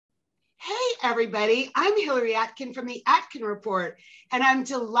everybody. I'm Hillary Atkin from the Atkin Report, and I'm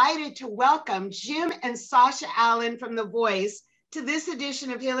delighted to welcome Jim and Sasha Allen from The Voice to this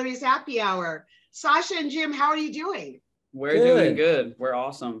edition of Hillary's Happy Hour. Sasha and Jim, how are you doing? We're doing good. We're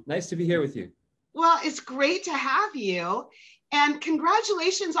awesome. Nice to be here with you. Well, it's great to have you. And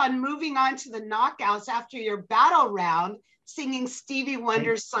congratulations on moving on to the knockouts after your battle round, singing Stevie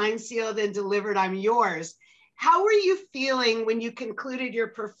Wonder's Signed, Sealed, and Delivered, I'm Yours. How were you feeling when you concluded your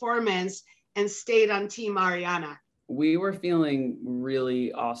performance and stayed on Team Ariana? We were feeling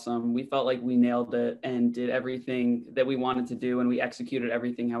really awesome. We felt like we nailed it and did everything that we wanted to do, and we executed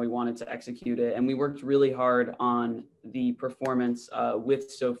everything how we wanted to execute it. And we worked really hard on the performance with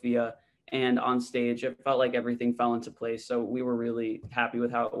Sophia and on stage. It felt like everything fell into place. So we were really happy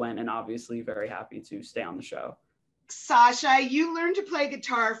with how it went, and obviously very happy to stay on the show. Sasha, you learned to play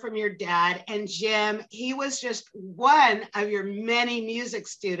guitar from your dad, and Jim, he was just one of your many music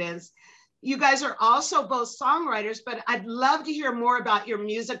students. You guys are also both songwriters, but I'd love to hear more about your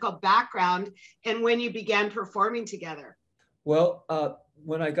musical background and when you began performing together. Well,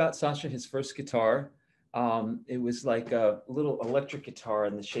 when I got Sasha his first guitar, it was like a little electric guitar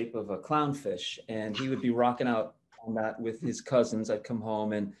in the shape of a clownfish, and he would be rocking out on that with his cousins. I'd come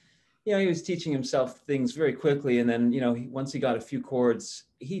home and he was teaching himself things very quickly. And then, once he got a few chords,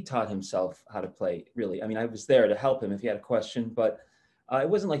 he taught himself how to play, really. I mean, I was there to help him if he had a question, but it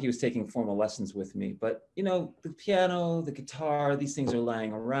wasn't like he was taking formal lessons with me. But, the piano, the guitar, these things are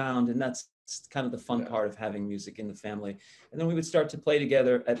lying around. And that's kind of the fun part of having music in the family. And then we would start to play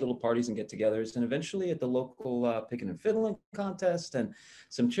together at little parties and get-togethers, and eventually at the local picking and fiddling contest and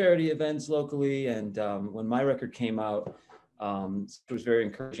some charity events locally. And when my record came out, it was very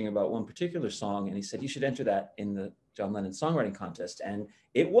encouraging about one particular song, and he said, you should enter that in the John Lennon songwriting contest, and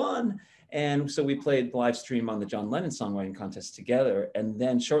it won. And so we played live stream on the John Lennon songwriting contest together, and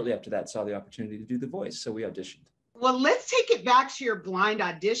then shortly after that saw the opportunity to do The Voice, so we auditioned. Well, let's take it back to your blind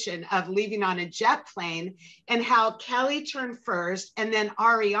audition of Leaving on a Jet Plane and how Kelly turned first and then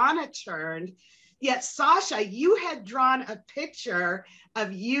Ariana turned. Yet Sasha, you had drawn a picture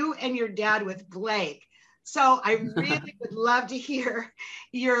of you and your dad with Blake. So I really would love to hear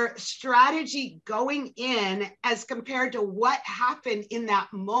your strategy going in as compared to what happened in that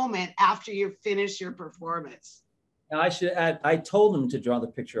moment after you finished your performance. Now, I should add, I told him to draw the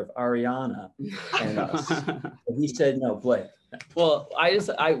picture of Ariana and us. And he said, no, Blake. Well,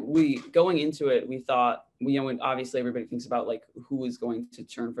 we going into it, we thought, obviously everybody thinks about like who is going to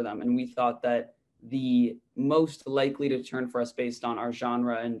turn for them. And we thought that the most likely to turn for us based on our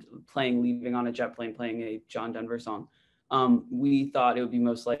genre and playing Leaving on a Jet Plane, playing a John Denver song, we thought it would be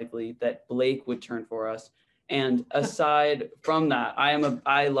most likely that Blake would turn for us. And aside from that,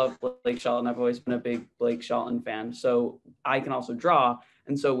 I love Blake Shelton. I've always been a big Blake Shelton fan, so I can also draw.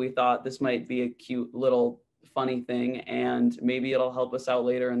 And so we thought this might be a cute little funny thing, and maybe it'll help us out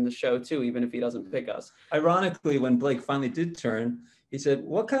later in the show too, even if he doesn't pick us. Ironically, when Blake finally did turn, he said,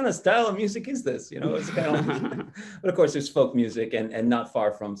 what kind of style of music is this? It's kind of like, but of course there's folk music and not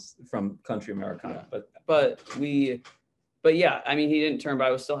far from country Americana. But yeah, I mean, he didn't turn, but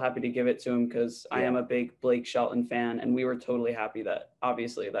I was still happy to give it to him because I am a big Blake Shelton fan, and we were totally happy that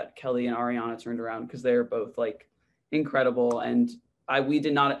obviously that Kelly and Ariana turned around because they're both like incredible. And I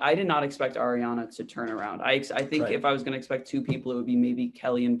did not expect Ariana to turn around. I think if I was going to expect two people, it would be maybe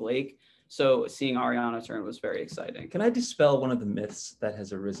Kelly and Blake. So seeing Ariana turn was very exciting. Can I dispel one of the myths that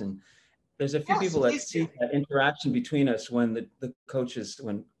has arisen? There's a few people that see that interaction between us when the coaches,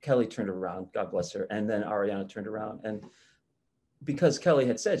 when Kelly turned around, God bless her, and then Ariana turned around. And because Kelly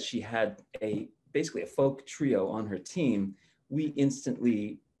had said she had basically a folk trio on her team, we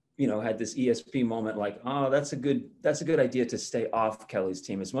instantly, had this ESP moment like, oh, that's a good idea to stay off Kelly's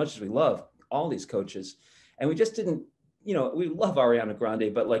team, as much as we love all these coaches. And we just didn't, we love Ariana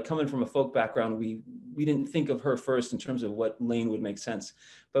Grande, but like coming from a folk background, we didn't think of her first in terms of what lane would make sense.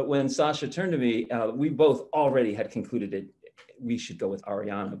 But when Sasha turned to me, we both already had concluded we should go with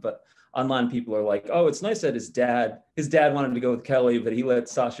Ariana. But online people are like, oh, it's nice that his dad wanted to go with Kelly, but he let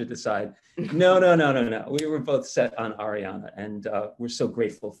Sasha decide. No. We were both set on Ariana, and we're so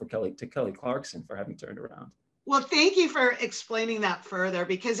grateful to Kelly Clarkson for having turned around. Well, thank you for explaining that further,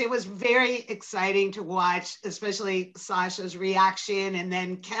 because it was very exciting to watch, especially Sasha's reaction and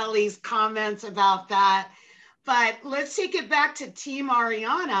then Kelly's comments about that. But let's take it back to Team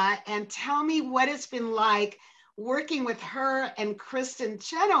Ariana and tell me what it's been like working with her and Kristen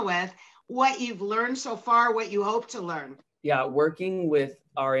Chenoweth, what you've learned so far, what you hope to learn. Yeah, working with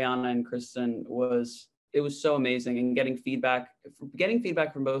Ariana and Kristen was so amazing, and getting feedback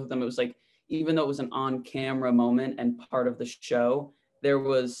from both of them. It was like, even though it was an on-camera moment and part of the show, there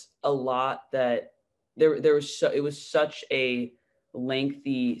was a lot that there was it was such a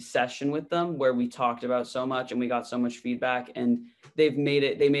lengthy session with them where we talked about so much and we got so much feedback, and they made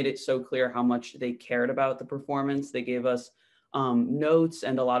it so clear how much they cared about the performance. They gave us notes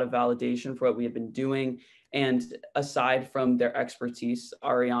and a lot of validation for what we had been doing. And aside from their expertise,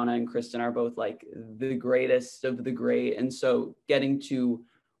 Ariana and Kristen are both like the greatest of the great. And so getting to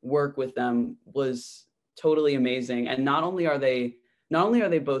work with them was totally amazing. And not only are they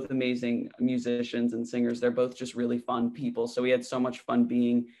both amazing musicians and singers, they're both just really fun people. So we had so much fun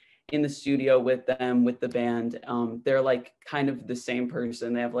being in the studio with them, with the band. They're like kind of the same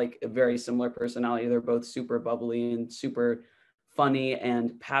person. They have like a very similar personality. They're both super bubbly and super funny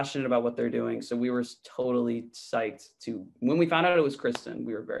and passionate about what they're doing. So we were totally psyched to, when we found out it was Kristen,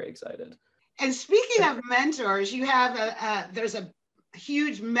 we were very excited. And speaking of mentors, you have there's a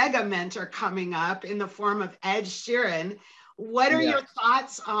huge mega mentor coming up in the form of Ed Sheeran. What are your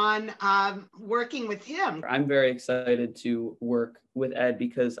thoughts on working with him? I'm very excited to work with Ed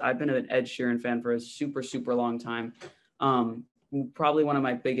because I've been an Ed Sheeran fan for a super, super long time. Probably one of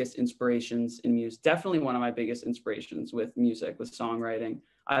my biggest inspirations in music, definitely one of my biggest inspirations with music, with songwriting.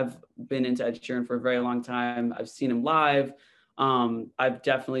 I've been into Ed Sheeran for a very long time. I've seen him live. I've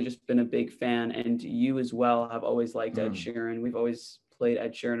definitely just been a big fan, and you as well have always liked Ed Sheeran. We've always played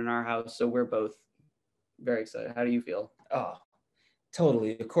Ed Sheeran in our house, so we're both very excited. How do you feel? Oh,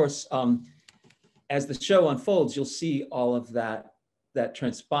 totally. Of course, as the show unfolds, you'll see all of that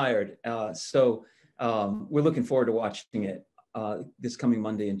transpired. So we're looking forward to watching it this coming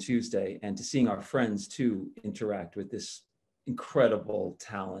Monday and Tuesday, and to seeing our friends too interact with this incredible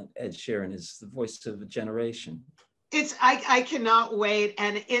talent. Ed Sheeran is the voice of a generation. I cannot wait.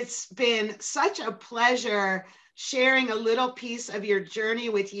 And it's been such a pleasure sharing a little piece of your journey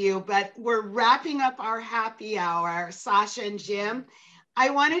with you, but we're wrapping up our happy hour, Sasha and Jim. I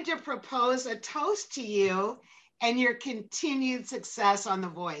wanted to propose a toast to you and your continued success on The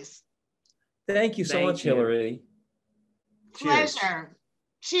Voice. Thank you so much, Hillary. Pleasure.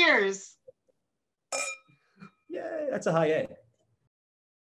 Cheers. Yay, that's a high A.